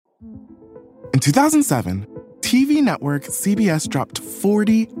In 2007, TV network CBS dropped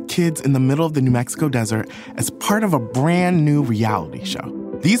 40 kids in the middle of the New Mexico desert as part of a brand new reality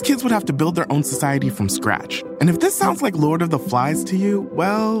show. These kids would have to build their own society from scratch. And if this sounds like Lord of the Flies to you,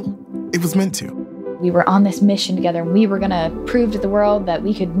 well, it was meant to. We were on this mission together, and we were going to prove to the world that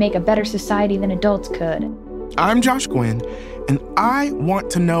we could make a better society than adults could. I'm Josh Gwynn, and I want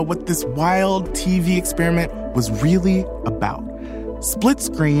to know what this wild TV experiment was really about. Split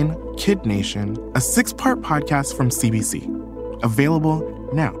Screen Kid Nation, a 6-part podcast from CBC. Available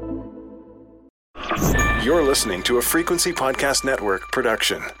now. You're listening to a Frequency Podcast Network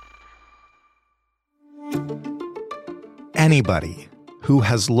production. Anybody who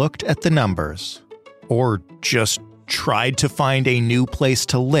has looked at the numbers or just tried to find a new place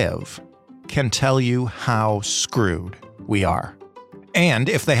to live can tell you how screwed we are. And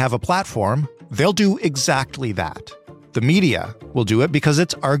if they have a platform, they'll do exactly that. The media will do it because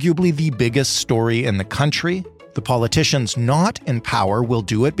it's arguably the biggest story in the country. The politicians not in power will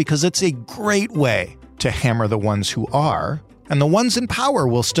do it because it's a great way to hammer the ones who are. And the ones in power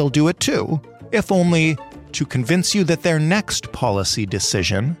will still do it too, if only to convince you that their next policy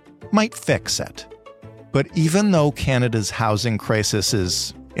decision might fix it. But even though Canada's housing crisis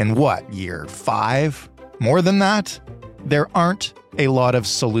is in year 5? More than that? There aren't a lot of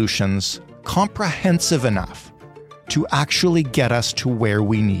solutions comprehensive enough to actually get us to where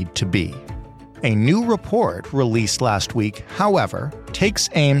we need to be. A new report released last week, however, takes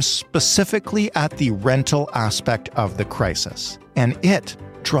aim specifically at the rental aspect of the crisis, and it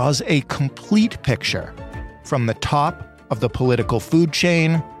draws a complete picture from the top of the political food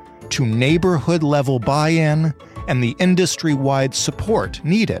chain to neighborhood-level buy-in and the industry-wide support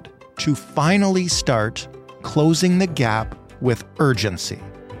needed to finally start closing the gap with urgency.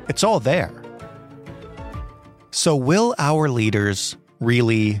 It's all there. So will our leaders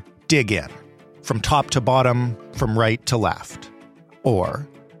really dig in, from top to bottom, from right to left? Or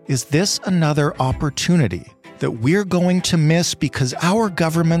is this another opportunity that we're going to miss because our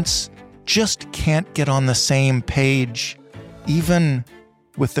governments just can't get on the same page, even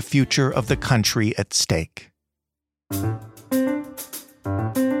with the future of the country at stake?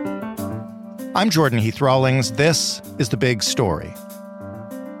 I'm Jordan Heath Rawlings. This is The Big Story.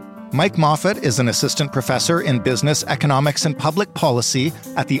 Mike Moffat is an assistant professor in business, economics, and public policy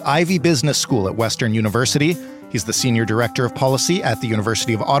at the Ivey Business School at Western University. He's the senior director of policy at the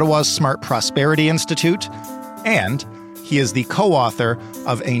University of Ottawa's Smart Prosperity Institute. And he is the co-author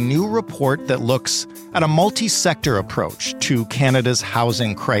of a new report that looks at a multi-sector approach to Canada's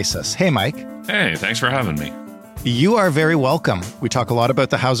housing crisis. Hey, Mike. Hey, thanks for having me. You are very welcome. We talk a lot about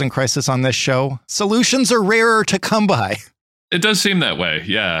the housing crisis on this show. Solutions are rarer to come by. It does seem that way,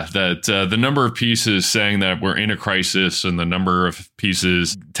 yeah, that the number of pieces saying that we're in a crisis and the number of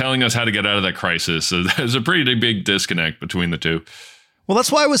pieces telling us how to get out of that crisis, there's a pretty big disconnect between the two. Well,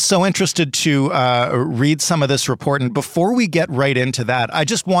 that's why I was so interested to read some of this report. And before we get right into that, I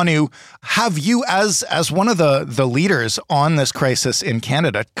just want to have you, as one of the leaders on this crisis in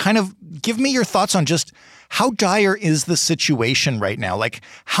Canada, kind of give me your thoughts on just how dire is the situation right now? Like,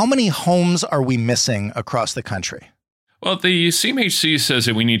 how many homes are we missing across the country? Well, the CMHC says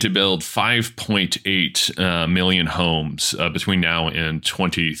that we need to build 5.8 million homes between now and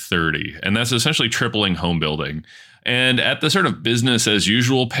 2030. And that's essentially tripling home building. And at the sort of business as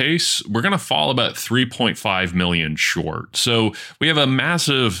usual pace, we're going to fall about 3.5 million short. So we have a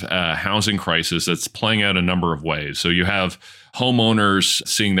massive housing crisis that's playing out a number of ways. So you have homeowners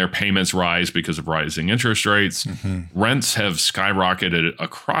seeing their payments rise because of rising interest rates. Mm-hmm. Rents have skyrocketed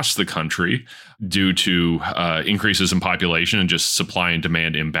across the country due to increases in population and just supply and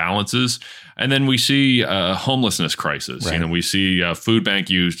demand imbalances. And then we see a homelessness crisis. Right. We see food bank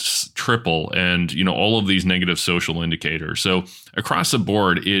use triple and, all of these negative social indicators. So across the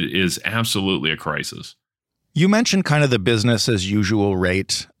board, it is absolutely a crisis. You mentioned kind of the business as usual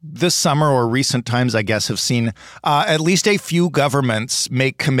rate. This summer or recent times, I guess, have seen at least a few governments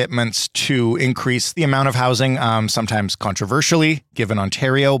make commitments to increase the amount of housing, sometimes controversially, given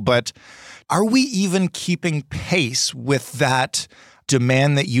Ontario. But are we even keeping pace with that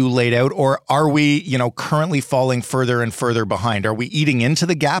demand that you laid out? Or are we, currently falling further and further behind? Are we eating into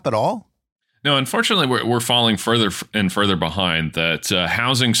the gap at all? No, unfortunately, we're falling further and further behind. That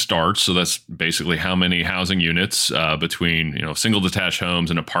housing starts, so that's basically how many housing units between single detached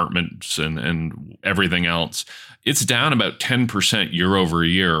homes and apartments and everything else it's down about 10% year over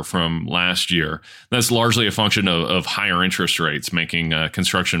year from last year. That's largely a function of higher interest rates, making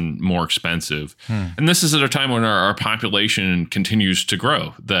construction more expensive. And this is at a time when our population continues to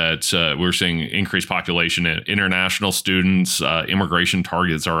grow, that we're seeing increased population, international students, immigration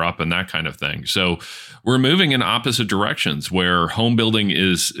targets are up and that kind of thing. So we're moving in opposite directions where home building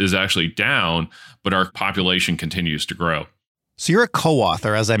is actually down, but our population continues to grow. So you're a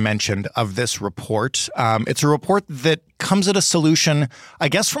co-author, as I mentioned, of this report. It's a report that comes at a solution, I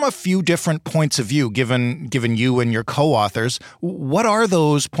guess, from a few different points of view, given you and your co-authors. What are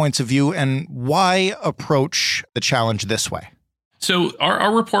those points of view, and why approach the challenge this way? So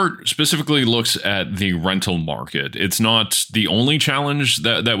our report specifically looks at the rental market. It's not the only challenge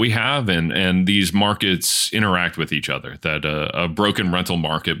that we have, and these markets interact with each other, that a broken rental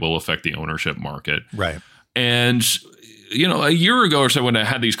market will affect the ownership market. Right. And a year ago or so when I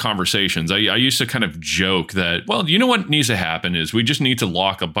had these conversations, I used to kind of joke that, well, you know what needs to happen is we just need to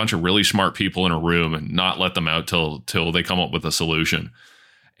lock a bunch of really smart people in a room and not let them out till they come up with a solution.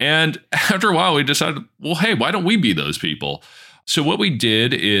 And after a while, we decided, well, hey, why don't we be those people? So what we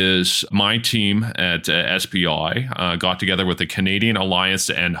did is my team at SPI got together with the Canadian Alliance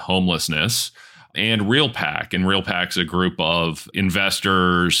to End Homelessness and RealPAC. And RealPAC's a group of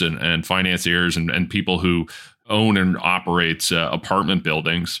investors and financiers and people who own and operates apartment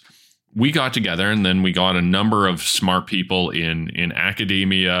buildings. We got together, and then we got a number of smart people in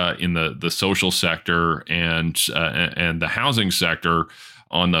academia, in the social sector, and the housing sector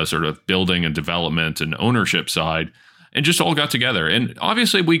on the sort of building and development and ownership side, and just all got together. And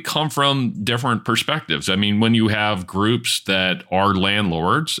obviously, we come from different perspectives. I mean, when you have groups that are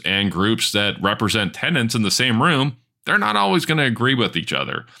landlords and groups that represent tenants in the same room, they're not always going to agree with each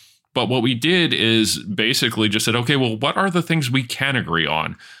other. But what we did is basically just said, okay, well, what are the things we can agree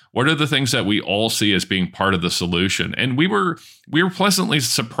on? What are the things that we all see as being part of the solution? And we were pleasantly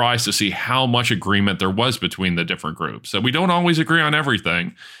surprised to see how much agreement there was between the different groups. So we don't always agree on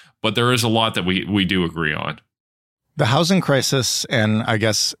everything, but there is a lot that we do agree on. The housing crisis, and I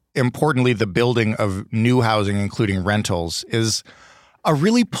guess importantly, the building of new housing, including rentals, is a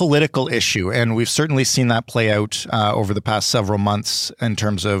really political issue. And we've certainly seen that play out over the past several months in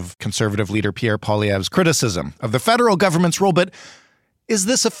terms of Conservative leader Pierre Poilievre's criticism of the federal government's role. But is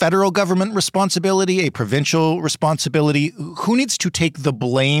this a federal government responsibility, a provincial responsibility? Who needs to take the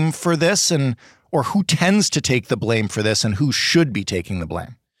blame for this, or who tends to take the blame for this, and who should be taking the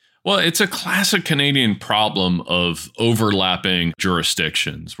blame? Well, it's a classic Canadian problem of overlapping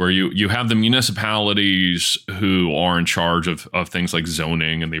jurisdictions where you have the municipalities who are in charge of things like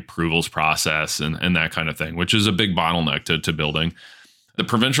zoning and the approvals process and that kind of thing, which is a big bottleneck to building. The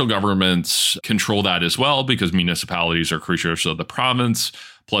provincial governments control that as well because municipalities are creatures of the province.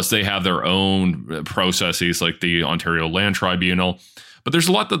 Plus, they have their own processes like the Ontario Land Tribunal. But there's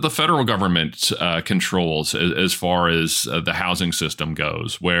a lot that the federal government controls as far as the housing system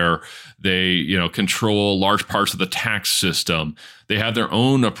goes, where they, control large parts of the tax system. They have their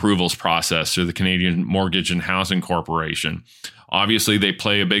own approvals process through the Canadian Mortgage and Housing Corporation. Obviously, they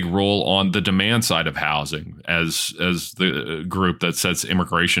play a big role on the demand side of housing as the group that sets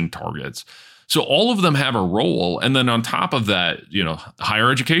immigration targets. So all of them have a role. And then on top of that,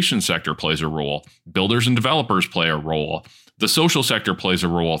 higher education sector plays a role. Builders and developers play a role. The social sector plays a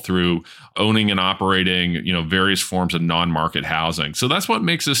role through owning and operating, various forms of non-market housing. So that's what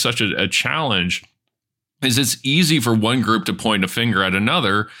makes this such a challenge, is it's easy for one group to point a finger at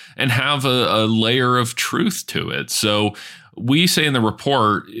another and have a layer of truth to it. So we say in the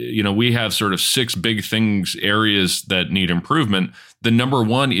report, we have sort of 6 big areas that need improvement. The number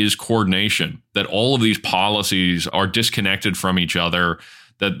one is coordination, that all of these policies are disconnected from each other,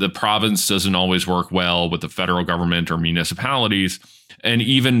 that the province doesn't always work well with the federal government or municipalities. And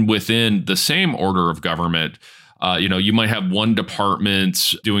even within the same order of government, you might have one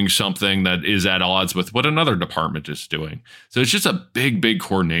department doing something that is at odds with what another department is doing. So it's just a big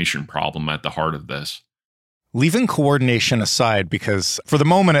coordination problem at the heart of this. Leaving coordination aside, because for the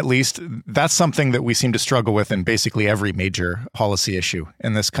moment at least, that's something that we seem to struggle with in basically every major policy issue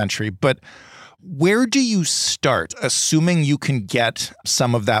in this country. But where do you start, assuming you can get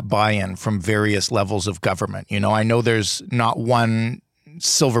some of that buy-in from various levels of government? I know there's not one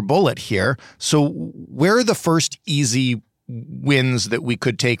silver bullet here. So where are the first easy wins that we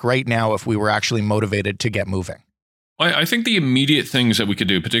could take right now if we were actually motivated to get moving? I think the immediate things that we could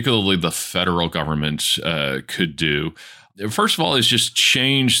do, particularly the federal government could do, first of all, is just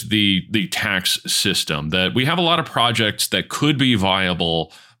change the tax system. That we have a lot of projects that could be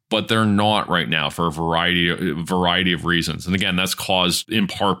viable, but they're not right now for a variety of reasons. And again, that's caused in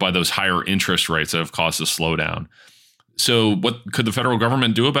part by those higher interest rates that have caused a slowdown. So what could the federal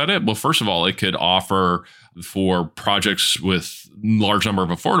government do about it? Well, first of all, it could offer for projects with large number of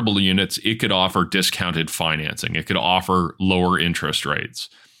affordable units, it could offer discounted financing. It could offer lower interest rates.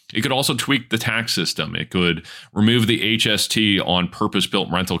 It could also tweak the tax system. It could remove the HST on purpose-built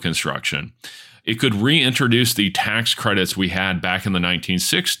rental construction. It could reintroduce the tax credits we had back in the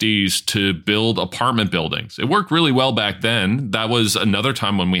 1960s to build apartment buildings. It worked really well back then. That was another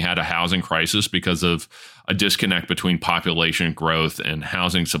time when we had a housing crisis because of a disconnect between population growth and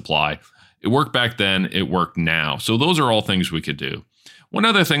housing supply. It worked back then. It worked now. So those are all things we could do. One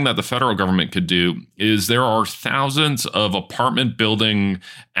other thing that the federal government could do is there are thousands of apartment building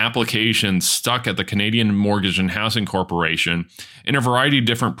applications stuck at the Canadian Mortgage and Housing Corporation in a variety of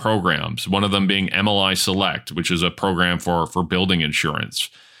different programs, one of them being MLI Select, which is a program for building insurance.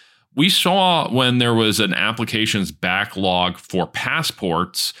 We saw when there was an applications backlog for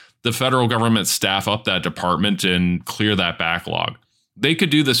passports, the federal government staff up that department and clear that backlog. They could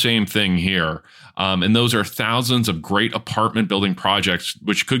do the same thing here. And those are thousands of great apartment building projects,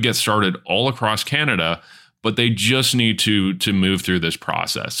 which could get started all across Canada, but they just need to move through this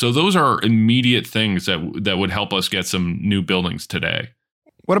process. So those are immediate things that would help us get some new buildings today.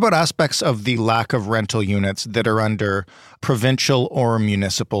 What about aspects of the lack of rental units that are under provincial or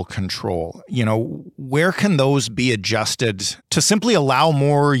municipal control? You know, where can those be adjusted to simply allow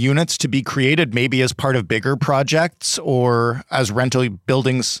more units to be created, maybe as part of bigger projects or as rental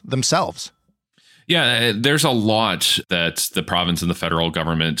buildings themselves? Yeah, there's a lot that the province and the federal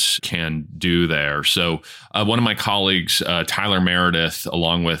government can do there. So one of my colleagues, Tyler Meredith,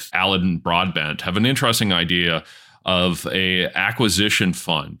 along with Alan Broadbent, have an interesting idea of a acquisition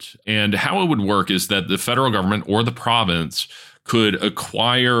fund. And how it would work is that the federal government or the province could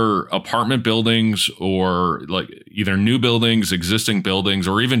acquire apartment buildings or like either new buildings, existing buildings,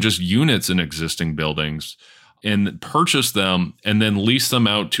 or even just units in existing buildings and purchase them and then lease them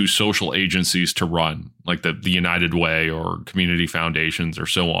out to social agencies to run, like the United Way or community foundations or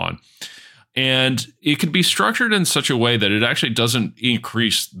so on. And it could be structured in such a way that it actually doesn't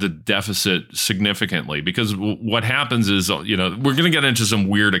increase the deficit significantly, because what happens is, you know, we're going to get into some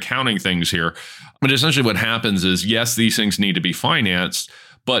weird accounting things here, but essentially what happens is, yes, these things need to be financed,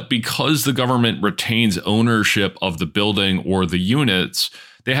 but because the government retains ownership of the building or the units,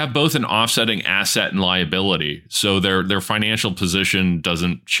 they have both an offsetting asset and liability. So their financial position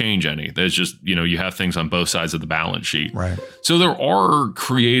doesn't change any. There's just, you know, you have things on both sides of the balance sheet. Right. So there are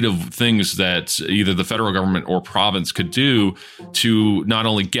creative things that either the federal government or province could do to not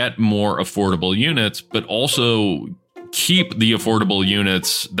only get more affordable units, but also keep the affordable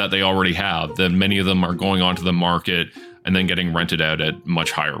units that they already have. Then many of them are going onto the market and then getting rented out at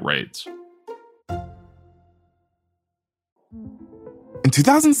much higher rates. In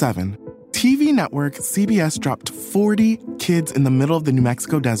 2007, TV network CBS dropped 40 kids in the middle of the New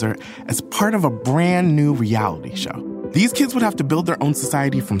Mexico desert as part of a brand new reality show. These kids would have to build their own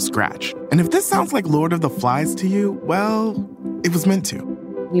society from scratch. And if this sounds like Lord of the Flies to you, well, it was meant to.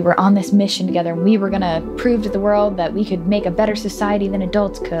 We were on this mission together, and we were going to prove to the world that we could make a better society than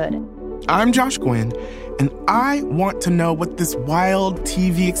adults could. I'm Josh Gwynn, and I want to know what this wild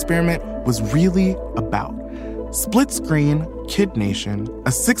TV experiment was really about. Split Screen, Kid Nation,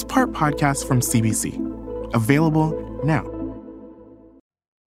 a 6-part podcast from CBC. Available now.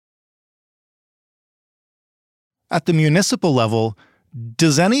 At the municipal level,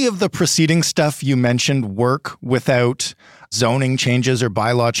 does any of the preceding stuff you mentioned work without zoning changes or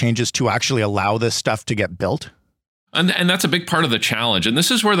bylaw changes to actually allow this stuff to get built? And that's a big part of the challenge. And this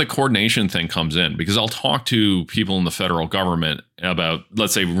is where the coordination thing comes in, because I'll talk to people in the federal government about,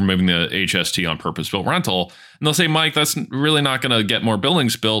 let's say, removing the HST on purpose-built rental. And they'll say, Mike, that's really not going to get more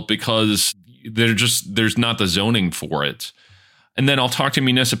buildings built because there's not the zoning for it. And then I'll talk to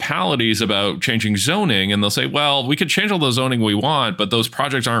municipalities about changing zoning, and they'll say, well, we could change all the zoning we want, but those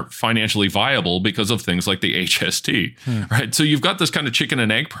projects aren't financially viable because of things like the HST, right? So you've got this kind of chicken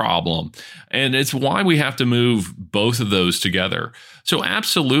and egg problem, and it's why we have to move both of those together. So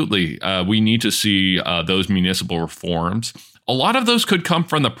absolutely, we need to see those municipal reforms. A lot of those could come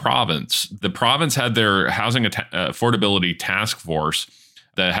from the province. The province had their housing affordability task force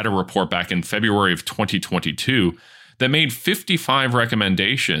that had a report back in February of 2022 that made 55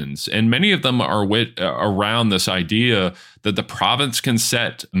 recommendations, and many of them are around this idea that the province can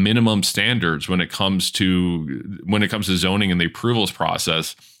set minimum standards when it comes to zoning and the approvals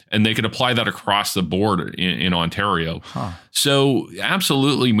process, and they could apply that across the board in Ontario. So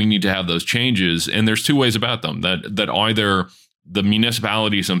absolutely, we need to have those changes, and there's two ways about them: that either the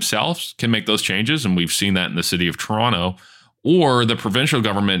municipalities themselves can make those changes, and we've seen that in the city of Toronto, or the provincial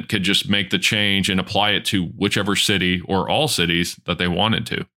government could just make the change and apply it to whichever city or all cities that they wanted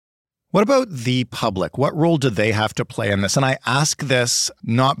to. What about the public? What role do they have to play in this? And I ask this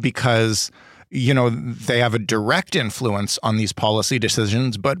not because, they have a direct influence on these policy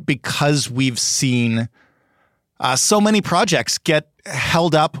decisions, but because we've seen so many projects get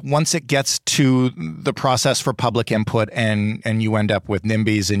held up once it gets to the process for public input, and you end up with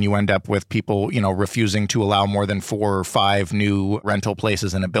NIMBYs, and you end up with people, refusing to allow more than 4 or 5 new rental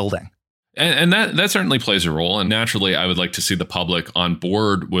places in a building. And that certainly plays a role. And naturally, I would like to see the public on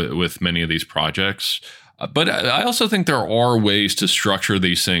board with many of these projects. But I also think there are ways to structure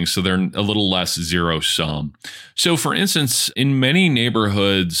these things so they're a little less zero sum. So, for instance, in many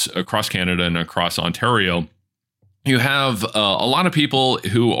neighborhoods across Canada and across Ontario, you have a lot of people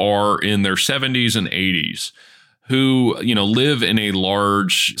who are in their 70s and 80s who, live in a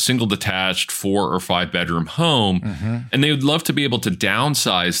large single detached 4 or 5 bedroom home. And they would love to be able to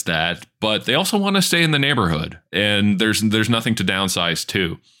downsize that, but they also want to stay in the neighborhood, and there's nothing to downsize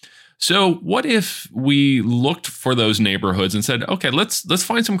to. So what if we looked for those neighborhoods and said, okay, let's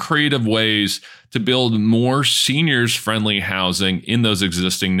find some creative ways to build more seniors friendly housing in those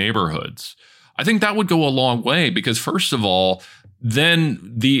existing neighborhoods? I think that would go a long way, because first of all, then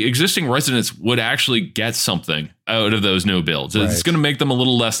the existing residents would actually get something out of those new builds. Right. It's going to make them a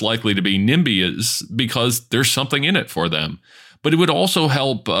little less likely to be NIMBYs because there's something in it for them. But it would also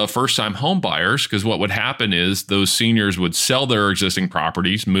help first-time home buyers, because what would happen is those seniors would sell their existing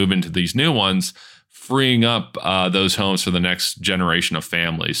properties, move into these new ones, freeing up those homes for the next generation of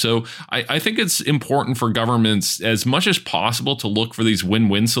families. So I think it's important for governments as much as possible to look for these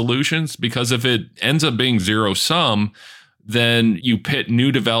win-win solutions, because if it ends up being zero-sum, then you pit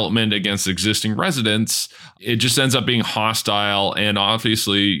new development against existing residents. It just ends up being hostile. And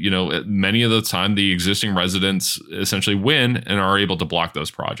obviously, many of the time, the existing residents essentially win and are able to block those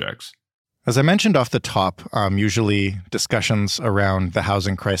projects. As I mentioned off the top, usually discussions around the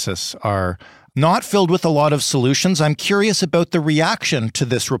housing crisis are not filled with a lot of solutions. I'm curious about the reaction to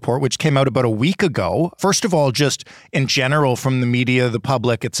this report, which came out about a week ago. First of all, just in general from the media, the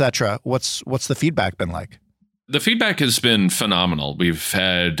public, et cetera, what's the feedback been like? The feedback has been phenomenal. We've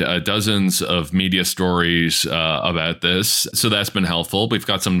had dozens of media stories about this, so that's been helpful. We've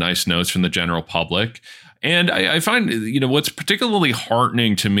got some nice notes from the general public. And I find, what's particularly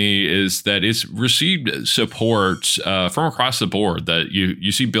heartening to me is that it's received support from across the board, that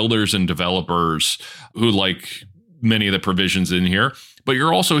you see builders and developers who like many of the provisions in here, but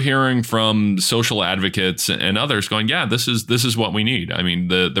you're also hearing from social advocates and others going, yeah, this is what we need. I mean,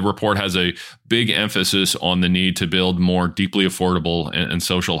 the report has a big emphasis on the need to build more deeply affordable and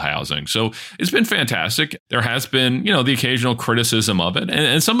social housing. So it's been fantastic. There has been, the occasional criticism of it,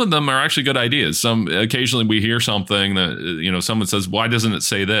 and some of them are actually good ideas. Occasionally we hear something that, someone says, why doesn't it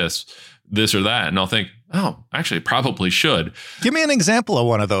say this or that? And I'll think, oh, actually it probably should. Give me an example of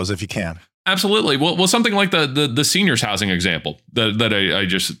one of those if you can. Absolutely. Well, something like the seniors housing example that I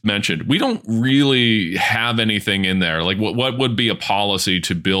just mentioned. We don't really have anything in there. Like what would be a policy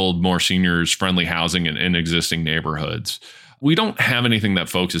to build more seniors friendly housing in existing neighborhoods? We don't have anything that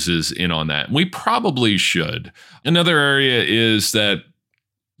focuses in on that. We probably should. Another area is that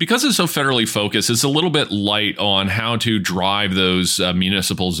because it's so federally focused, it's a little bit light on how to drive those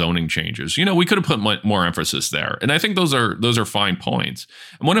municipal zoning changes. We could have put more emphasis there. And I think those are fine points.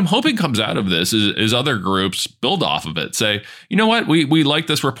 And what I'm hoping comes out of this is other groups build off of it. Say, you know what, we like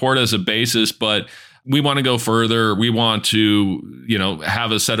this report as a basis, but we want to go further. We want to,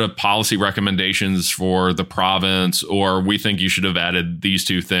 have a set of policy recommendations for the province, or we think you should have added these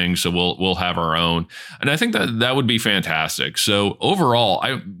 2 things, so we'll have our own. And I think that would be fantastic. So overall,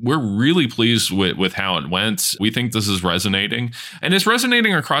 we're really pleased with how it went. We think this is resonating, and it's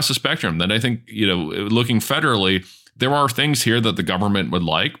resonating across the spectrum. That I think, looking federally, there are things here that the government would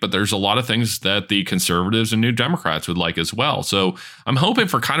like, but there's a lot of things that the Conservatives and New Democrats would like as well. So I'm hoping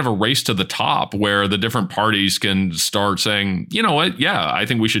for kind of a race to the top where the different parties can start saying, you know what, yeah, I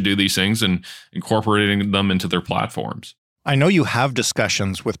think we should do these things, and incorporating them into their platforms. I know you have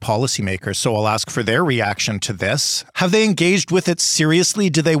discussions with policymakers, so I'll ask for their reaction to this. Have they engaged with it seriously?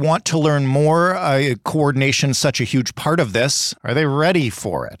 Do they want to learn more? Coordination is such a huge part of this. Are they ready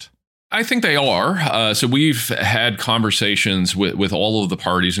for it? I think they are. So we've had conversations with all of the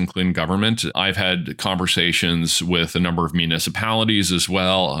parties, including government. I've had conversations with a number of municipalities as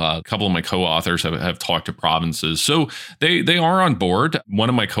well. A couple of my co-authors have talked to provinces. So they are on board. One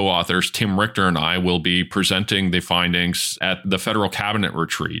of my co-authors, Tim Richter, and I will be presenting the findings at the federal cabinet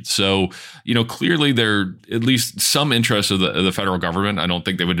retreat. So, clearly there at least some interest of the federal government. I don't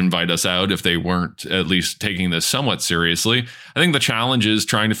think they would invite us out if they weren't at least taking this somewhat seriously. I think the challenge is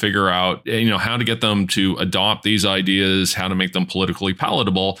trying to figure out, how to get them to adopt these ideas, how to make them politically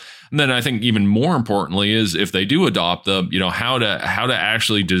palatable. And then I think even more importantly is if they do adopt them, how to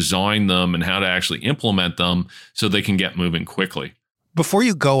actually design them and how to actually implement them so they can get moving quickly. Before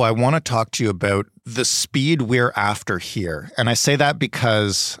you go, I want to talk to you about the speed we're after here. And I say that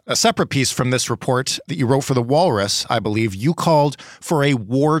because a separate piece from this report that you wrote for The Walrus, I believe, you called for a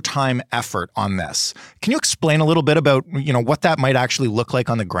wartime effort on this. Can you explain a little bit about, what that might actually look like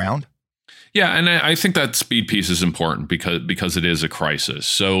on the ground? Yeah, and I think that speed piece is important because it is a crisis.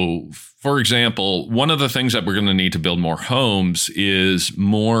 So, for example, one of the things that we're going to need to build more homes is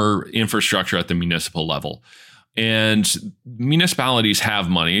more infrastructure at the municipal level. And municipalities have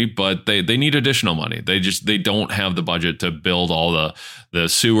money, but they need additional money. They don't have the budget to build all the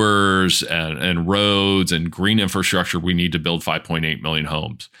sewers and roads and green infrastructure we need to build 5.8 million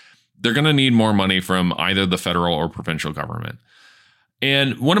homes. They're going to need more money from either the federal or provincial government.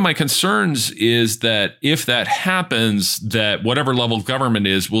 And one of my concerns is that if that happens, that whatever level of government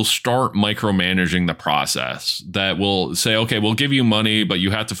is will start micromanaging the process. That will say, okay, we'll give you money, but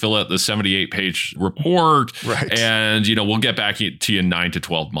you have to fill out the 78-page report, right? And we'll get back to you in 9 to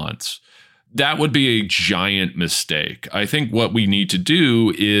 12 months. That would be a giant mistake. I think what we need to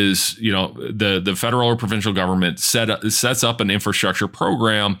do is, the federal or provincial government sets up an infrastructure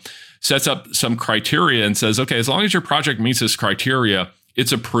program, sets up some criteria and says, okay, as long as your project meets this criteria,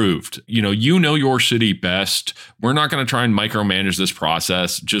 it's approved. You know your city best. We're not going to try and micromanage this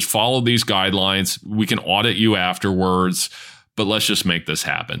process. Just follow these guidelines. We can audit you afterwards, but let's just make this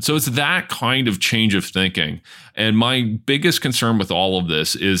happen. So it's that kind of change of thinking. And my biggest concern with all of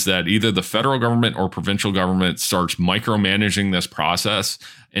this is that either the federal government or provincial government starts micromanaging this process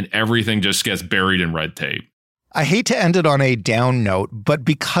and everything just gets buried in red tape. I hate to end it on a down note, but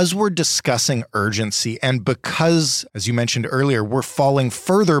because we're discussing urgency and because, as you mentioned earlier, we're falling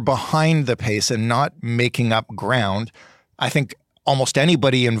further behind the pace and not making up ground, I think almost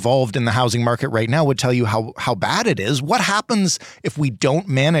anybody involved in the housing market right now would tell you how bad it is. What happens if we don't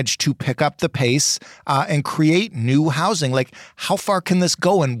manage to pick up the pace and create new housing? Like, how far can this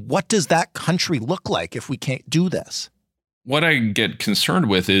go? And what does that country look like if we can't do this? What I get concerned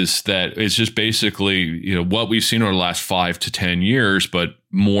with is that it's just basically, what we've seen over the last 5 to 10 years, but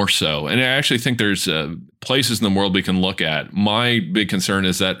more so. And I actually think there's places in the world we can look at. My big concern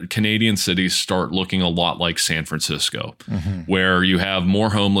is that Canadian cities start looking a lot like San Francisco, where you have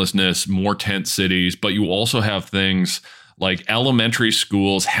more homelessness, more tent cities, but you also have things like elementary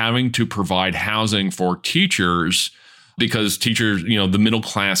schools having to provide housing for teachers because teachers, the middle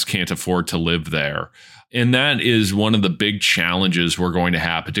class can't afford to live there. And that is one of the big challenges we're going to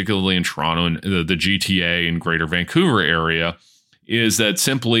have, particularly in Toronto and the GTA and Greater Vancouver area, is that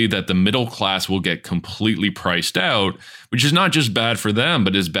simply that the middle class will get completely priced out, which is not just bad for them,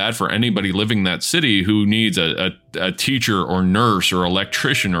 but is bad for anybody living in that city who needs a teacher or nurse or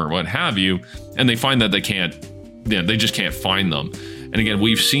electrician or what have you. And they find that they just can't find them. And again,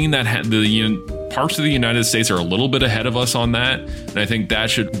 we've seen that parts of the United States are a little bit ahead of us on that. And I think that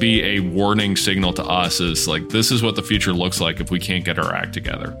should be a warning signal to us is like, this is what the future looks like if we can't get our act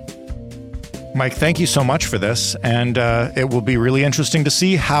together. Mike, thank you so much for this. And it will be really interesting to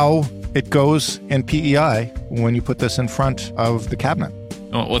see how it goes in PEI when you put this in front of the cabinet.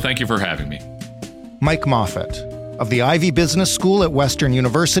 Oh, well, thank you for having me. Mike Moffat of the Ivey Business School at Western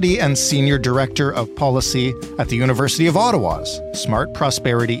University and Senior Director of Policy at the University of Ottawa's Smart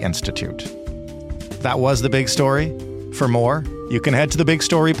Prosperity Institute. That was The Big Story. For more, you can head to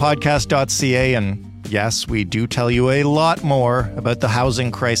thebigstorypodcast.ca, and yes, we do tell you a lot more about the housing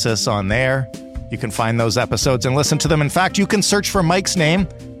crisis on there. You can find those episodes and listen to them. In fact, you can search for Mike's name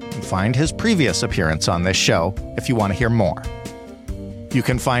and find his previous appearance on this show if you want to hear more. You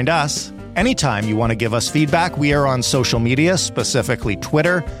can find us anytime you want to give us feedback. We are on social media, specifically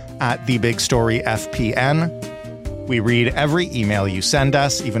Twitter, at TheBigStoryFPN. We read every email you send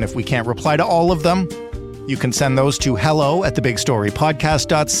us, even if we can't reply to all of them. You can send those to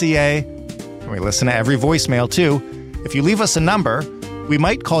hello@thebigstorypodcast.ca. And we listen to every voicemail, too. If you leave us a number, we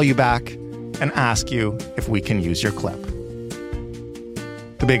might call you back and ask you if we can use your clip.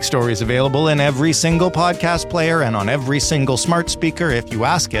 The Big Story is available in every single podcast player and on every single smart speaker if you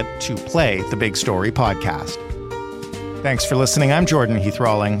ask it to play The Big Story podcast. Thanks for listening. I'm Jordan Heath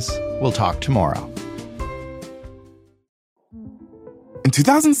Rawlings. We'll talk tomorrow. In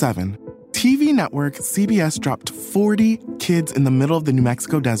 2007, TV network CBS dropped 40 kids in the middle of the New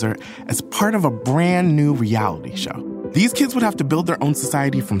Mexico desert as part of a brand new reality show. These kids would have to build their own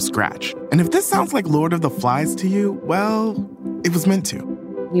society from scratch. And if this sounds like Lord of the Flies to you, well, it was meant to.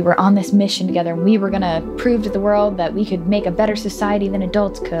 We were on this mission together, and we were going to prove to the world that we could make a better society than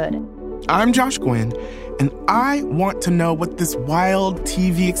adults could. I'm Josh Gwynn, and I want to know what this wild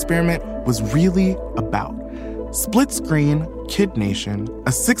TV experiment was really about. Split Screen, Kid Nation,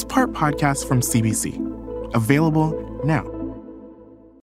 a 6-part podcast from CBC. Available now.